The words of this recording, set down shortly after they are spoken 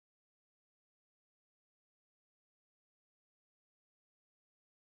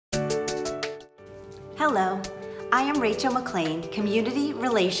Hello, I am Rachel McLean, Community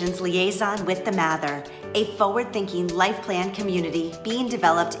Relations Liaison with the Mather, a forward-thinking life plan community being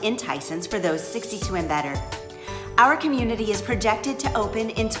developed in Tysons for those 62 and better. Our community is projected to open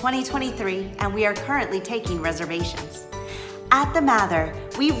in 2023, and we are currently taking reservations. At the Mather,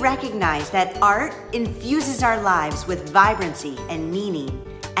 we recognize that art infuses our lives with vibrancy and meaning,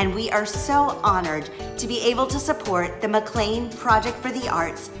 and we are so honored to be able to support the McLean Project for the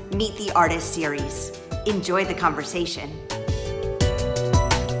Arts Meet the Artist series. Enjoy the conversation.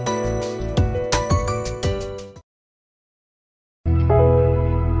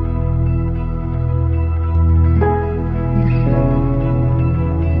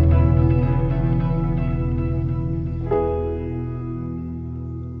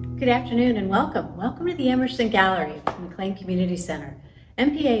 Good afternoon and welcome. Welcome to the Emerson Gallery at the McLean Community Center.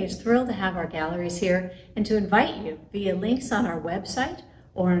 MPA is thrilled to have our galleries here and to invite you via links on our website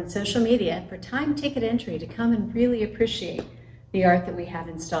or on social media for time ticket entry to come and really appreciate the art that we have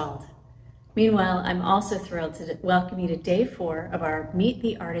installed. Meanwhile, I'm also thrilled to welcome you to day 4 of our Meet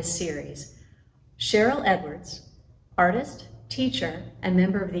the Artist series. Cheryl Edwards, artist, teacher, and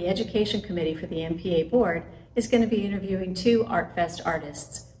member of the Education Committee for the MPA Board, is going to be interviewing 2 ArtFest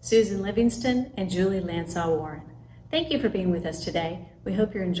artists, Susan Livingston and Julie Lansaw Warin. Thank you for being with us today. We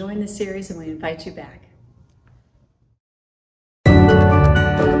hope you're enjoying the series and we invite you back.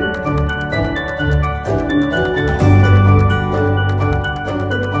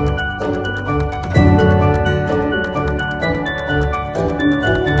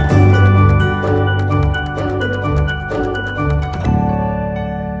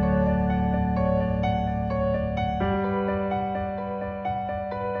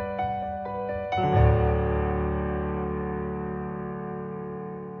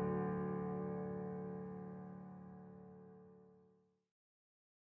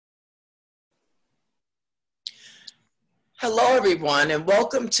 Hello, everyone, and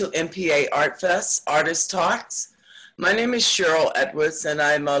welcome to MPA Artfest Artist Talks. My name is Cheryl Edwards, and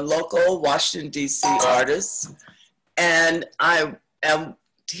I'm a local Washington, D.C. artist. And I am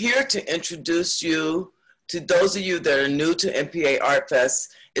here to introduce you to those of you that are new to MPA Artfest.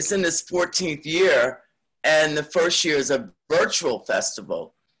 It's in its 14th year, and the first year is a virtual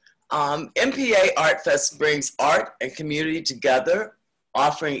festival. MPA Artfest brings art and community together,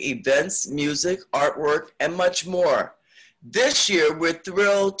 offering events, music, artwork, and much more. This year, we're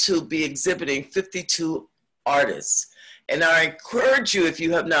thrilled to be exhibiting 52 artists. And I encourage you, if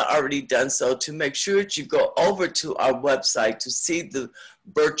you have not already done so, to make sure that you go over to our website to see the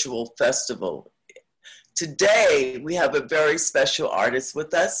virtual festival. Today, we have a very special artist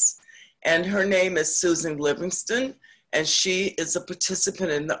with us, and her name is Susan Livingston, and she is a participant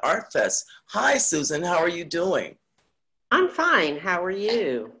in the Art Fest. Hi, Susan, how are you doing? I'm fine. How are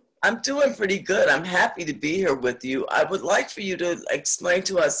you? I'm doing pretty good. I'm happy to be here with you. I would like for you to explain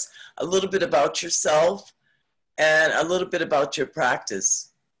to us a little bit about yourself and a little bit about your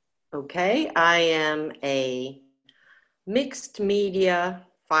practice. Okay, I am a mixed media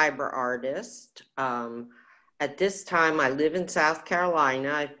fiber artist. At this time, I live in South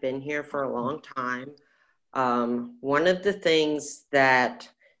Carolina. I've been here for a long time. One of the things that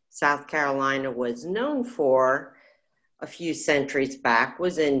South Carolina was known for a few centuries back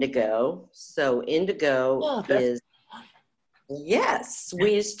was indigo. So indigo is, yes,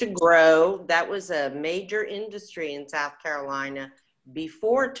 we used to grow. That was a major industry in South Carolina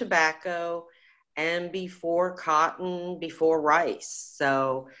before tobacco and before cotton, before rice.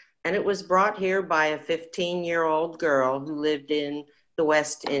 So, and it was brought here by a 15-year-old girl who lived in the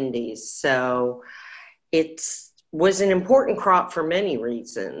West Indies. So was an important crop for many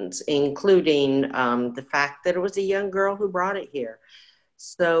reasons, including the fact that it was a young girl who brought it here.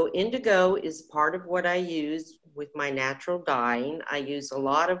 So indigo is part of what I use with my natural dyeing. I use a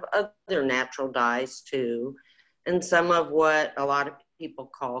lot of other natural dyes too, and some of what a lot of people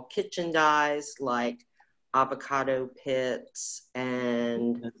call kitchen dyes, like avocado pits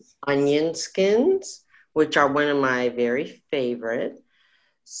and onion skins, which are one of my very favorite.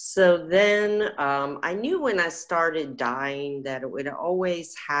 So then I knew when I started dyeing that it would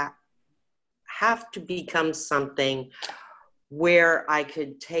always have to become something where I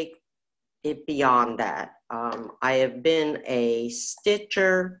could take it beyond that. I have been a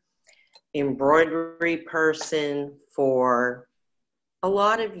stitcher, embroidery person for a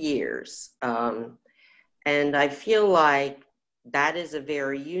lot of years. And I feel like that is a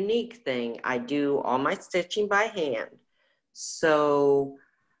very unique thing. I do all my stitching by hand. So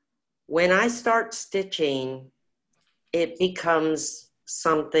when I start stitching, it becomes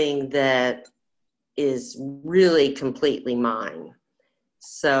something that is really completely mine.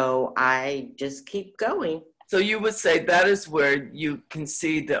 So I just keep going. So you would say that is where you can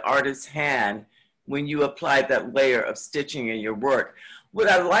see the artist's hand when you apply that layer of stitching in your work. What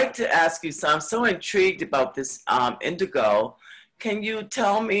I'd like to ask you, so I'm so intrigued about this indigo. Can you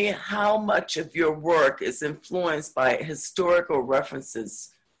tell me how much of your work is influenced by historical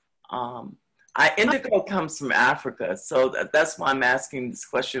references? Indigo comes from Africa, so that's why I'm asking this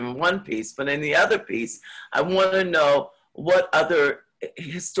question in one piece. But in the other piece, I want to know what other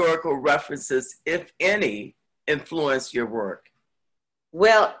historical references, if any, influence your work.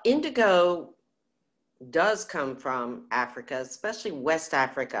 Well, indigo does come from Africa, especially West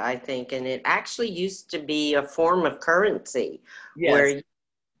Africa, I think, and it actually used to be a form of currency. Yes. Where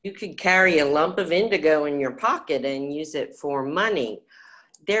you could carry a lump of indigo in your pocket and use it for money.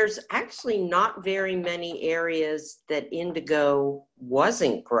 There's actually not very many areas that indigo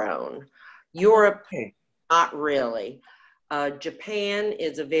wasn't grown. Europe, not really. Japan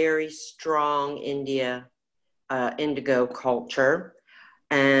is a very strong indigo culture,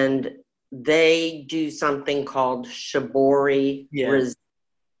 and they do something called shibori. Yes.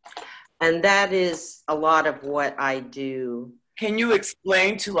 And that is a lot of what I do. Can you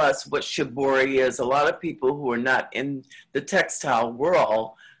explain to us what shibori is? A lot of people who are not in the textile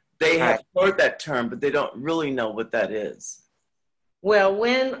world, they have heard that term, but they don't really know what that is. Well,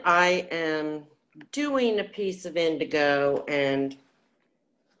 when I am doing a piece of indigo, and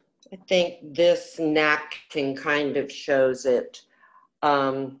I think this napkin kind of shows it.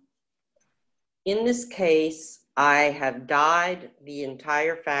 In this case, I have dyed the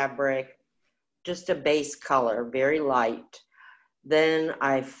entire fabric, just a base color, very light. Then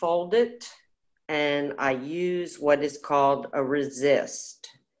I fold it and I use what is called a resist,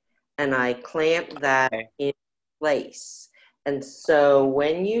 and I clamp that in place. And so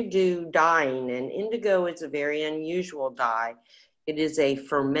when you do dyeing, and indigo is a very unusual dye, it is a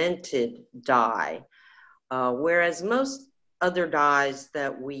fermented dye, whereas most other dyes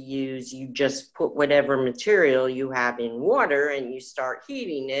that we use, you just put whatever material you have in water and you start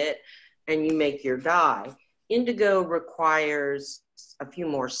heating it and you make your dye. Indigo requires a few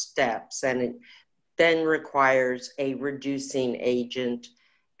more steps, and it then requires a reducing agent.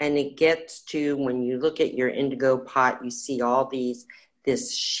 And it gets to, when you look at your indigo pot, you see all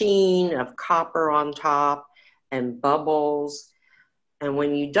this sheen of copper on top and bubbles. And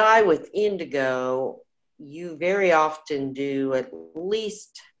when you dye with indigo, you very often do at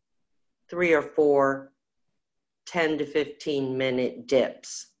least 3 or 4 10 to 15 minute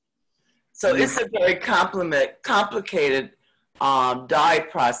dips. So it's a very complicated dye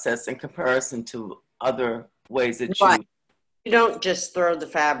process in comparison to other ways that you don't just throw the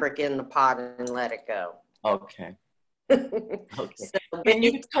fabric in the pot and let it go. Okay. Okay.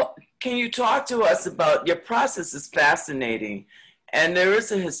 So, can you talk to us about your process? Is fascinating, and there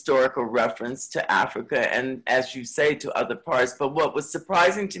is a historical reference to Africa, and as you say, to other parts. But what was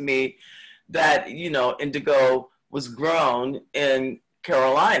surprising to me, that indigo was grown in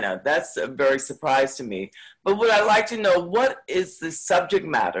Carolina. That's a very surprise to me. But what I'd like to know, what is the subject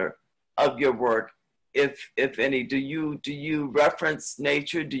matter of your work, if any? Do you reference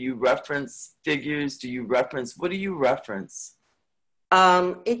nature? Do you reference figures? What do you reference?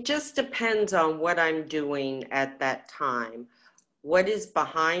 It just depends on what I'm doing at that time. What is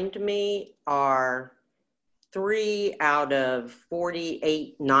behind me are 3 out of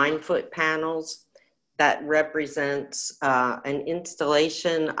 48 9-foot panels. That represents an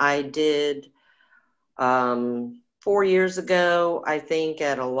installation I did 4 years ago, I think,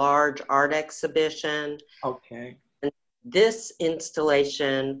 at a large art exhibition. Okay. And this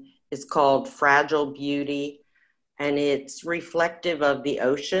installation is called Fragile Beauty, and it's reflective of the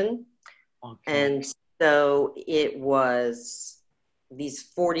ocean. Okay. And so it was, these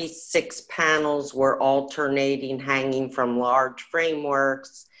 46 panels were alternating, hanging from large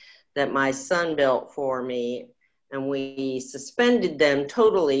frameworks that my son built for me, and we suspended them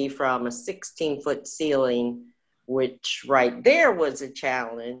totally from a 16-foot ceiling, which right there was a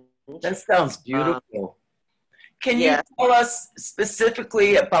challenge. That sounds beautiful. Can you tell us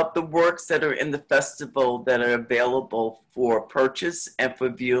specifically about the works that are in the festival that are available for purchase and for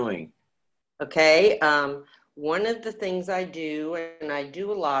viewing? Okay, one of the things I do, and I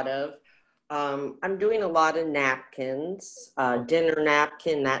do a lot of, I'm doing a lot of napkins, dinner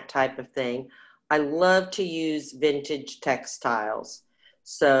napkin, that type of thing. I love to use vintage textiles.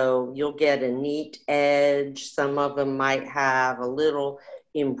 So you'll get a neat edge. Some of them might have a little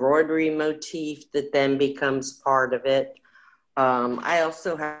embroidery motif that then becomes part of it. I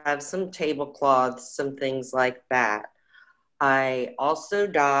also have some tablecloths, some things like that. I also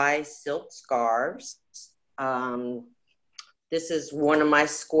dye silk scarves. This is one of my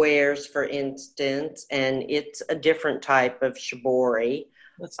squares, for instance, and it's a different type of shibori.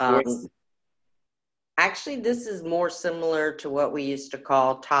 That's great. Actually, this is more similar to what we used to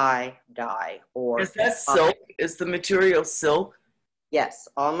call tie-dye. Or Is that silk? Is the material silk? Yes,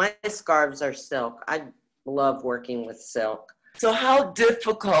 all my scarves are silk. I love working with silk. So how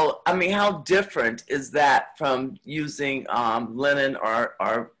difficult, I mean, how different is that from using linen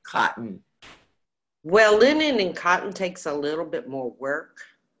or cotton? Well, linen and cotton takes a little bit more work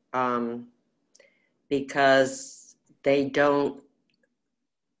because they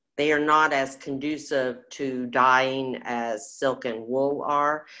are not as conducive to dyeing as silk and wool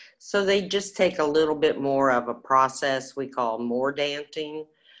are. So they just take a little bit more of a process we call mordanting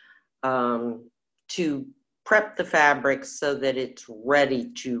to prep the fabric so that it's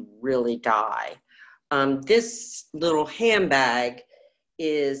ready to really dye. This little handbag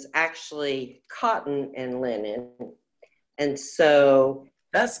is actually cotton and linen. And so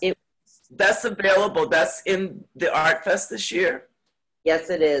that's available. That's in the Art Fest this year? Yes,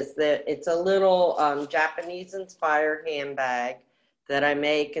 it is. It's a little Japanese inspired handbag that I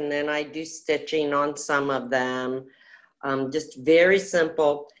make, and then I do stitching on some of them. Just very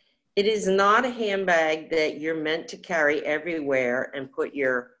simple. It is not a handbag that you're meant to carry everywhere and put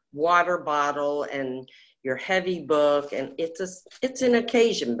your water bottle and your heavy book, and it's an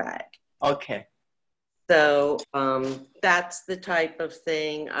occasion bag. Okay. So that's the type of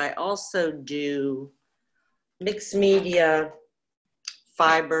thing. I also do mixed media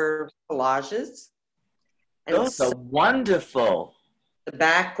fiber collages. And those are wonderful. The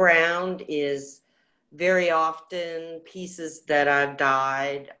background is very often pieces that I've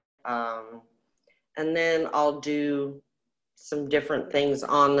dyed. And then I'll do some different things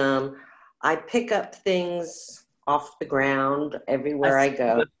on them. I pick up things off the ground everywhere I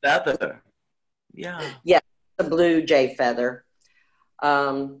go. The feather. Yeah. Yeah, the blue jay feather.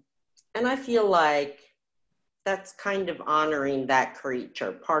 And I feel like that's kind of honoring that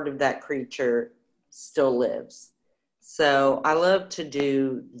creature. Part of that creature still lives. So I love to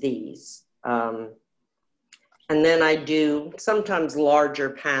do these. And then I do sometimes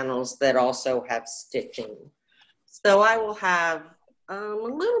larger panels that also have stitching. So I will have a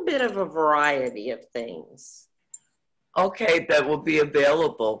little bit of a variety of things. Okay, that will be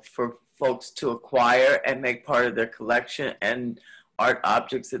available for folks to acquire and make part of their collection, and art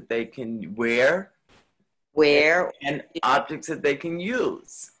objects that they can wear. And objects that they can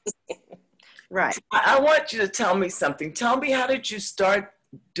use. Right. So I want you to tell me something. Tell me, how did you start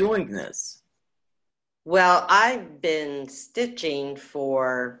doing this? Well, I've been stitching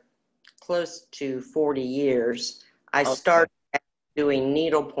for close to 40 years. I started doing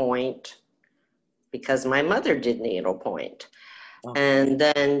needlepoint because my mother did needlepoint. And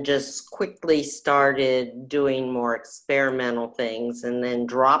then just quickly started doing more experimental things, and then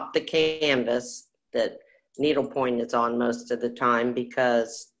dropped the canvas that needlepoint is on most of the time,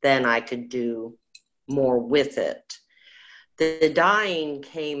 because then I could do more with it. The dyeing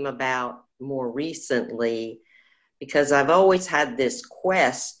came about more recently because I've always had this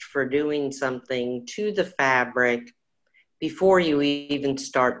quest for doing something to the fabric before you even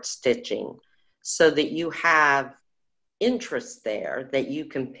start stitching, so that you have interest there that you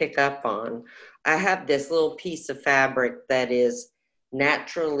can pick up on. I have this little piece of fabric that is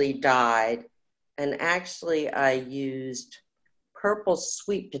naturally dyed, and actually I used purple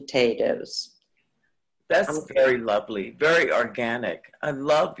sweet potatoes. That's very lovely, very organic. I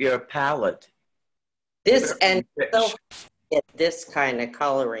love your palette. This and so get this kind of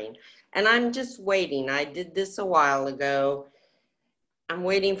coloring. And I'm just waiting. I did this a while ago. I'm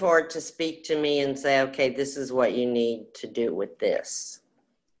waiting for it to speak to me and say, okay, this is what you need to do with this.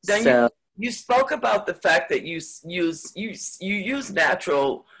 Then so you spoke about the fact that you use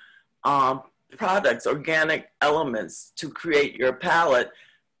natural products, organic elements to create your palette.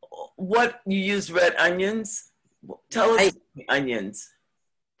 What, you use red onions? Tell us the onions.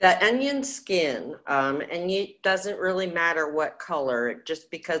 The onion skin, and it doesn't really matter what color.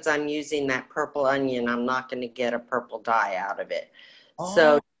 Just because I'm using that purple onion, I'm not going to get a purple dye out of it.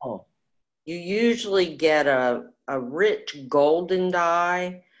 So you usually get a rich golden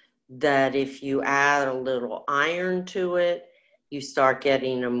dye that if you add a little iron to it, you start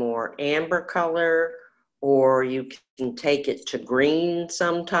getting a more amber color, or you can take it to green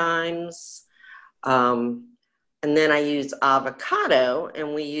sometimes. And then I use avocado,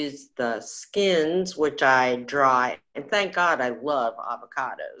 and we use the skins, which I dry. And thank God I love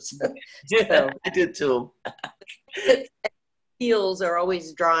avocados. So, I did too. Peels are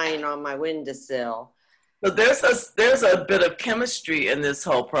always drying on my windowsill. So there's a bit of chemistry in this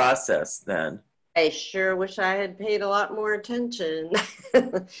whole process then. I sure wish I had paid a lot more attention.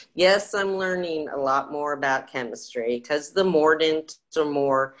 Yes, I'm learning a lot more about chemistry because the mordants are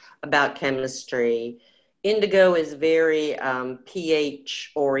more about chemistry. Indigo is very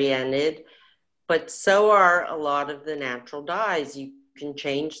pH oriented, but so are a lot of the natural dyes. You can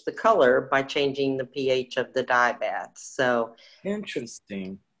change the color by changing the pH of the dye bath. So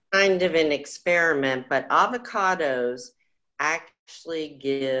Interesting. kind of an experiment, but avocados actually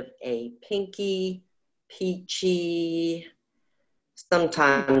give a pinky, peachy,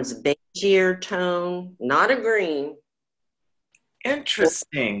 sometimes beigier tone, not a green.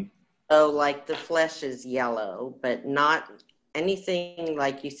 Interesting. So like the flesh is yellow, but not anything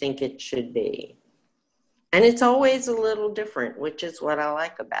like you think it should be. And it's always a little different, which is what I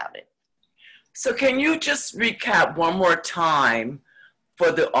like about it. So can you just recap one more time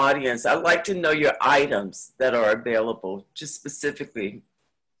for the audience? I'd like to know your items that are available, just specifically.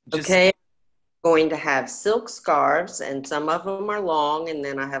 Okay, I'm going to have silk scarves, and some of them are long, and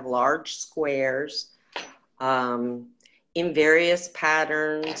then I have large squares in various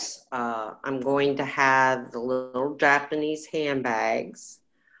patterns. I'm going to have the little Japanese handbags.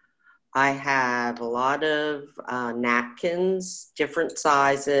 I have a lot of napkins, different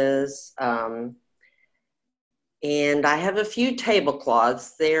sizes, and I have a few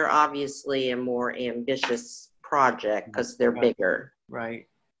tablecloths. They're obviously a more ambitious project because they're bigger. Right.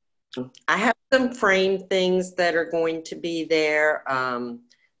 I have some frame things that are going to be there,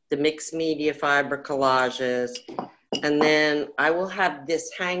 the mixed media fiber collages, and then I will have this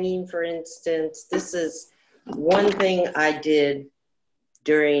hanging, for instance. This is one thing I did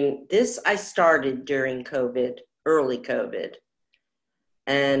during this. I started during COVID, early COVID,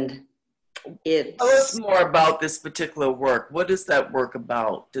 and Tell us more about this particular work. What is that work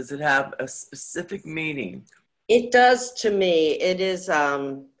about? Does it have a specific meaning? It does to me. It is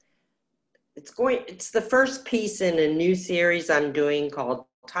it's the first piece in a new series I'm doing called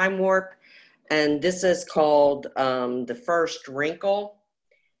Time Warp, and this is called The First Wrinkle.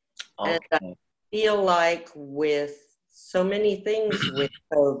 Okay. And I feel like with so many things with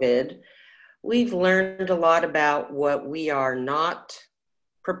COVID, we've learned a lot about what we are not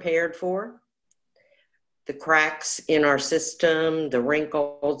prepared for, the cracks in our system, the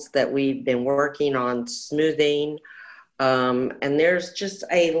wrinkles that we've been working on smoothing. And there's just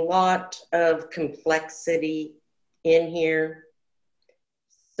a lot of complexity in here.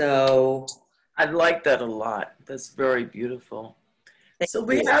 So I like that a lot. That's very beautiful. So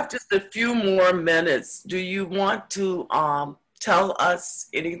we have just a few more minutes. Do you want to tell us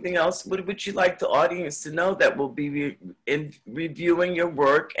anything else? What would you like the audience to know that will be reviewing your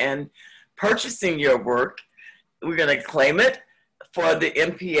work and purchasing your work? We're going to claim it for the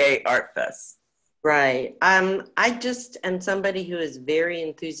MPA Art Fest. Right. I just am somebody who is very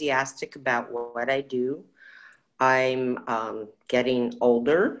enthusiastic about what I do. I'm getting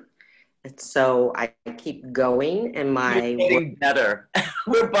older, so I keep going, and You're getting better.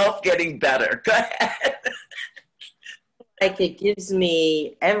 We're both getting better. Go ahead. Like it gives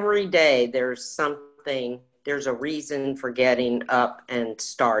me every day. There's something. There's a reason for getting up and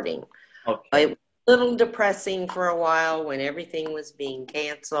starting. Okay. It was a little depressing for a while when everything was being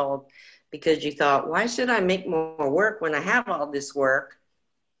canceled, because you thought, why should I make more work when I have all this work?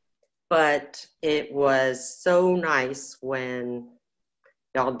 But it was so nice when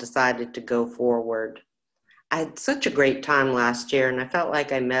y'all decided to go forward. I had such a great time last year, and I felt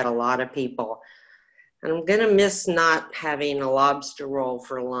like I met a lot of people. And I'm going to miss not having a lobster roll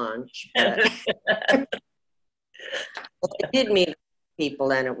for lunch. But I did meet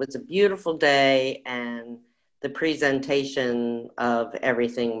people, and it was a beautiful day, and the presentation of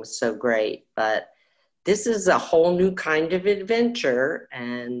everything was so great. But this is a whole new kind of adventure,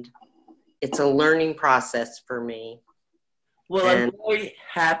 and it's a learning process for me. Well, I'm very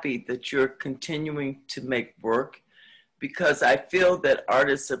happy that you're continuing to make work, because I feel that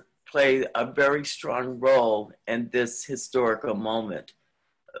artists have played a very strong role in this historical moment,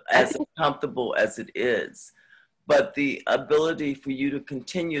 as uncomfortable as it is. But the ability for you to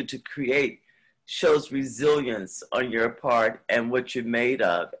continue to create shows resilience on your part and what you're made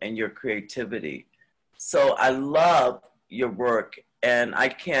of and your creativity. So I love your work, and I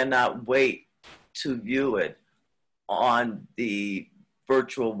cannot wait to view it on the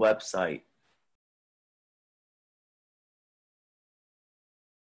virtual website.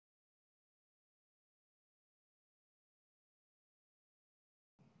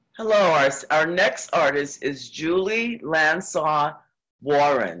 Hello, our next artist is Julie Lansaw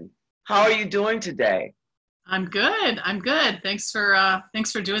Warin. How are you doing today? I'm good. I'm good. Thanks for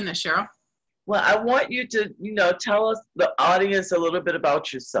doing this, Cheryl. Well, I want you to, tell us, the audience, a little bit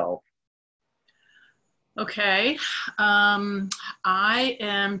about yourself. Okay. I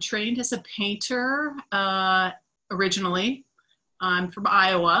am trained as a painter originally. I'm from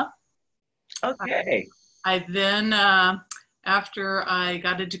Iowa. Okay. I then, after I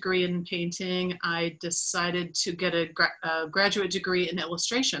got a degree in painting, I decided to get a graduate degree in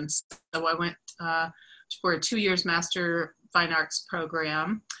illustration. So I went for a 2 years Master Fine Arts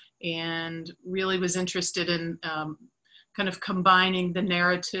program and really was interested in kind of combining the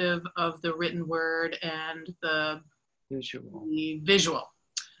narrative of the written word and the visual.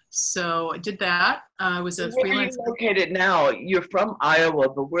 So I did that. I was a freelance. Where are you located now? You're from Iowa,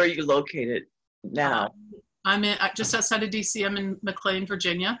 but where are you located now? I'm just outside of DC. I'm in McLean,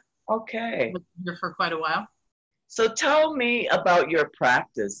 Virginia. Okay. I've been here for quite a while. So tell me about your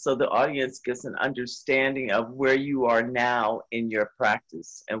practice so the audience gets an understanding of where you are now in your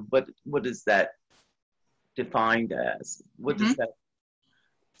practice and what is that defined as? What does that?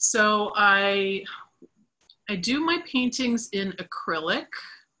 So I do my paintings in acrylic,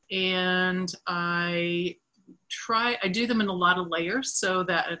 and I do them in a lot of layers so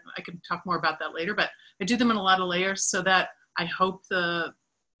that I can talk more about that later, but I do them in a lot of layers so that I hope the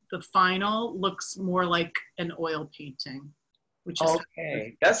final looks more like an oil painting, which is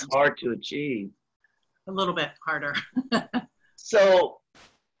okay. That's hard to achieve. A little bit harder. So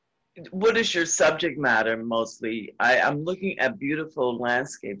what is your subject matter mostly? I'm looking at beautiful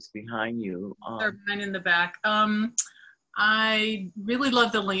landscapes behind you. They're mine in the back. I really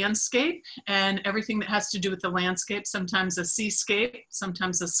love the landscape and everything that has to do with the landscape, sometimes a seascape,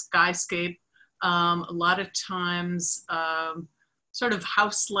 sometimes a skyscape, a lot of times sort of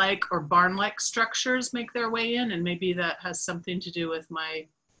house-like or barn-like structures make their way in, and maybe that has something to do with my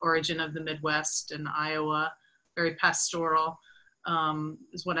origin of the Midwest and Iowa. Very pastoral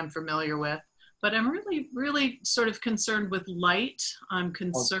is what I'm familiar with. But I'm really, really sort of concerned with light. I'm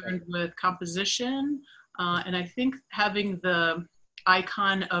concerned with composition. And I think having the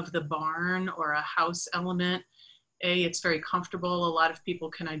icon of the barn or a house element, it's very comfortable. A lot of people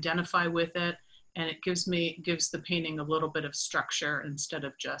can identify with it. And it gives the painting a little bit of structure instead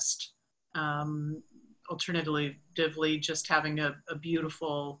of just alternatively just having a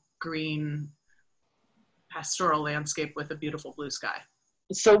beautiful green pastoral landscape with a beautiful blue sky.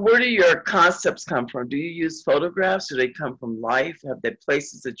 So where do your concepts come from? Do you use photographs? Do they come from life? Have they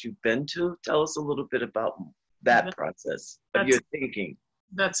places that you've been to? Tell us a little bit about that process of your thinking.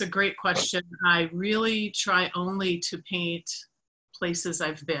 That's a great question. I really try only to paint places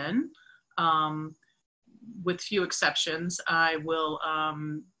I've been. With few exceptions. I will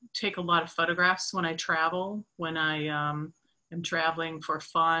take a lot of photographs when I travel, when I am traveling for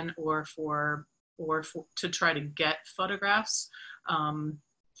fun or to try to get photographs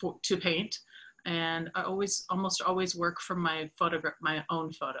to paint. And I almost always work from my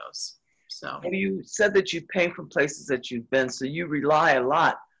own photos. So you said that you paint from places that you've been, so you rely a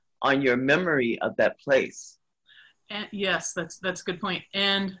lot on your memory of that place. And yes, that's a good point.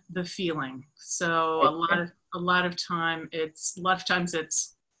 And the feeling. So a lot of times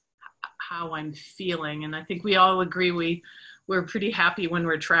it's how I'm feeling. And I think we all agree we're pretty happy when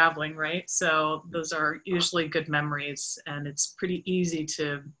we're traveling, right? So those are usually good memories, and it's pretty easy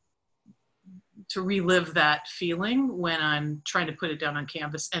to relive that feeling when I'm trying to put it down on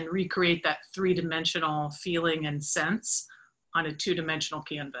canvas and recreate that three-dimensional feeling and sense on a two-dimensional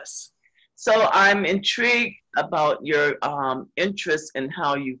canvas. So I'm intrigued about your interest in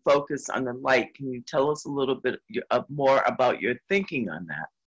how you focus on the light. Can you tell us a little bit more about your thinking on that?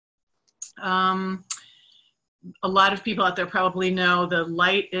 A lot of people out there probably know the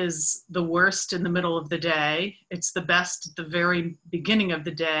light is the worst in the middle of the day. It's the best at the very beginning of the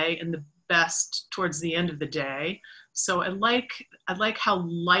day and the best towards the end of the day. So I like how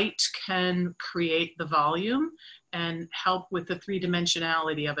light can create the volume and help with the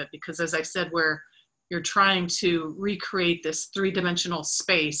three-dimensionality of it, because as I said, you're trying to recreate this three-dimensional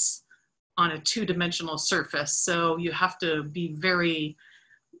space on a two-dimensional surface. So you have to be very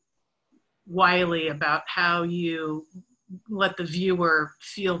wily about how you let the viewer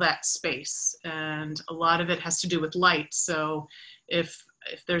feel that space. And a lot of it has to do with light. So if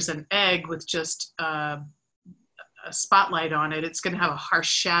there's an egg with just a spotlight on it, it's going to have a harsh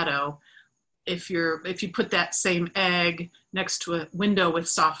shadow. If you put that same egg next to a window with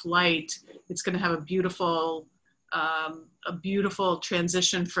soft light, it's going to have a beautiful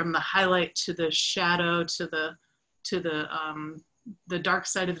transition from the highlight to the shadow to the dark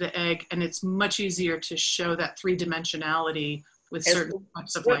side of the egg, and it's much easier to show that three-dimensionality with certain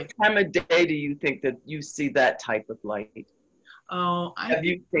types of light. What time of day do you think that you see that type of light? Oh, have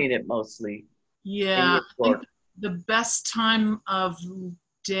you seen it mostly? Yeah, I think the best time of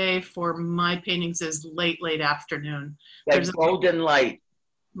day for my paintings is late afternoon. That golden light.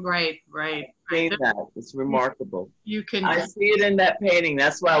 Right. I've seen that. It's remarkable. You can. I see it in that painting.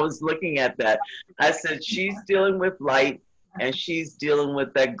 That's why I was looking at that. I said, she's dealing with light, and she's dealing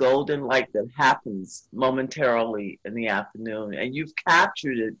with that golden light that happens momentarily in the afternoon. And you've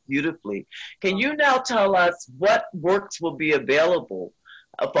captured it beautifully. Can you now tell us what works will be available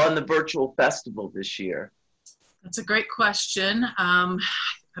upon the virtual festival this year? That's a great question. I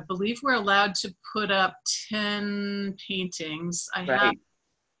believe we're allowed to put up 10 paintings. I have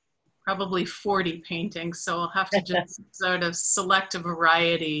probably 40 paintings, so I'll have to just sort of select a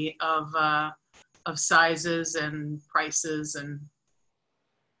variety of sizes and prices,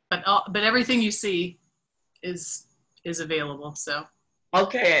 but everything you see is available. So.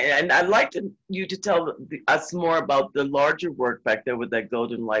 Okay, and I'd like you to tell us more about the larger work back there with that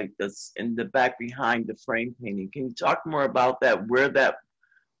golden light that's in the back behind the frame painting. Can you talk more about that,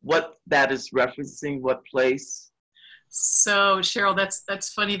 what that is referencing, what place? So Cheryl, that's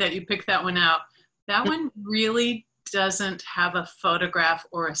funny that you picked that one out. That one really doesn't have a photograph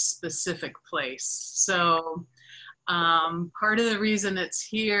or a specific place. So part of the reason it's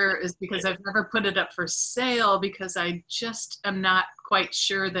here is because I've never put it up for sale, because I just am not quite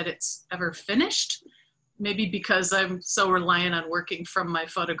sure that it's ever finished. Maybe because I'm so reliant on working from my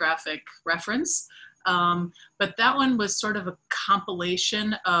photographic reference. But that one was sort of a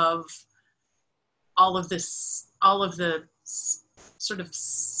compilation of all of the sort of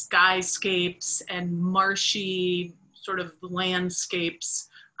skyscapes and marshy sort of landscapes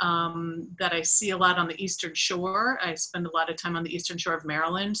that I see a lot on the Eastern Shore. I spend a lot of time on the Eastern Shore of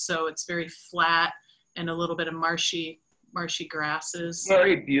Maryland, so it's very flat and a little bit of marshy grasses.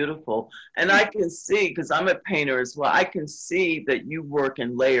 Very beautiful. And I can see, because I'm a painter as well, I can see that you work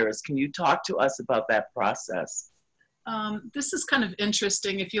in layers. Can you talk to us about that process? This is kind of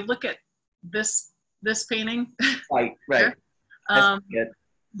interesting. If you look at this painting. Right.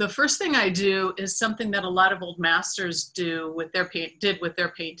 The first thing I do is something that a lot of old masters did with their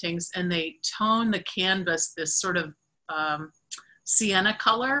paintings, and they tone the canvas this sort of sienna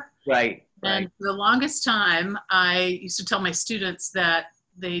color. Right. And for the longest time, I used to tell my students that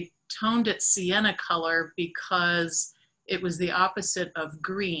they toned it sienna color because it was the opposite of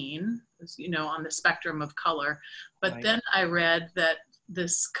green, on the spectrum of color. But then I read that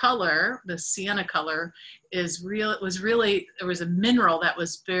this color, the sienna color, there was a mineral that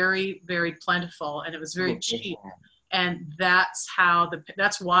was very, very plentiful, and it was very cheap. And that's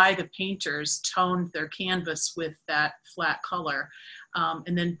why the painters toned their canvas with that flat color,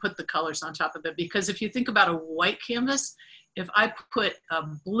 and then put the colors on top of it. Because if you think about a white canvas, if I put a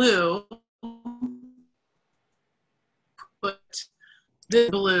blue, put the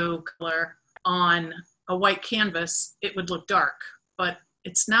blue color on a white canvas, it would look dark. But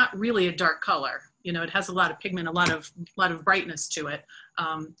it's not really a dark color. It has a lot of pigment, a lot of brightness to it.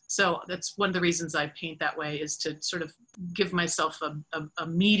 So that's one of the reasons I paint that way, is to sort of give myself a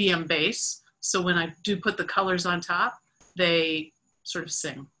medium base. So when I do put the colors on top, they sort of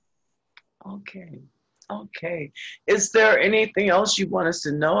sing. Okay. Is there anything else you want us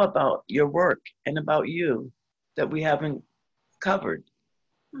to know about your work and about you that we haven't covered?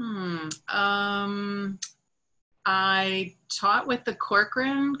 I taught with the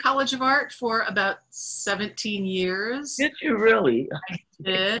Corcoran College of Art for about 17 years. Did you really? I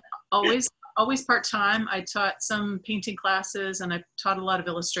did. Always part-time. I taught some painting classes, and I taught a lot of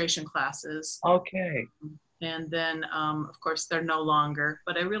illustration classes. Okay. And then, of course, they're no longer.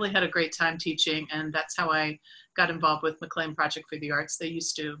 But I really had a great time teaching, and that's how I got involved with McLean Project for the Arts. They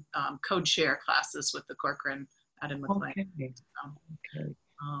used to code share classes with the Corcoran out in McLean. Okay.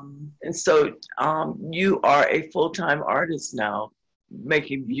 And so you are a full-time artist now,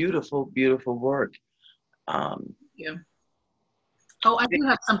 making beautiful, beautiful work. Yeah. Oh, I do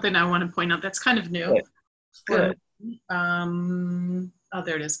have something I want to point out that's kind of new. Good. Oh,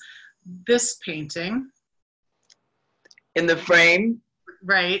 there it is. This painting. In the frame?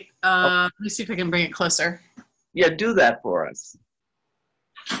 Right. Let me see if I can bring it closer. Yeah, do that for us.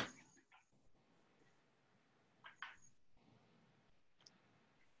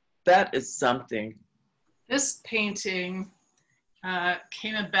 That is something. This painting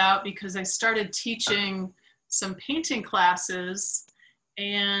came about because I started teaching some painting classes,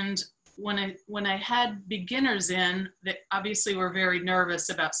 and when I had beginners in, they obviously were very nervous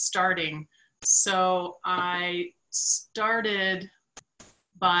about starting. So I started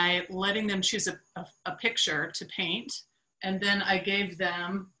by letting them choose a picture to paint, and then I gave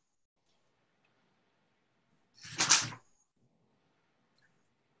them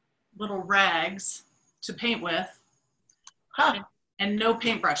little rags to paint with. and no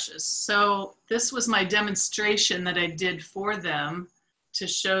paintbrushes. So this was my demonstration that I did for them to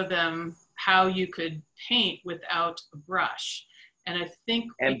show them how you could paint without a brush. And I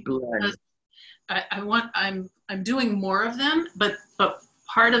think And blend. I'm doing more of them, but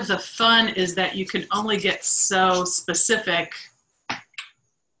part of the fun is that you can only get so specific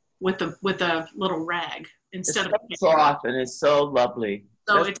with a little rag instead of so soft, and it's so lovely.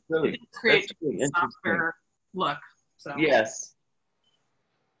 So it creates a softer look. So. Yes.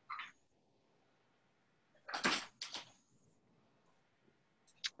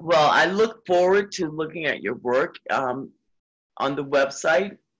 Well, I look forward to looking at your work on the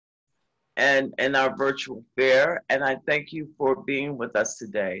website and our virtual fair. And I thank you for being with us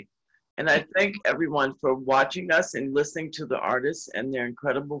today. And I thank everyone for watching us and listening to the artists and their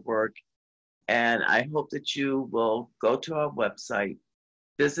incredible work. And I hope that you will go to our website,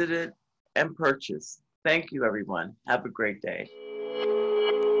 visit it, and purchase. Thank you, everyone. Have a great day.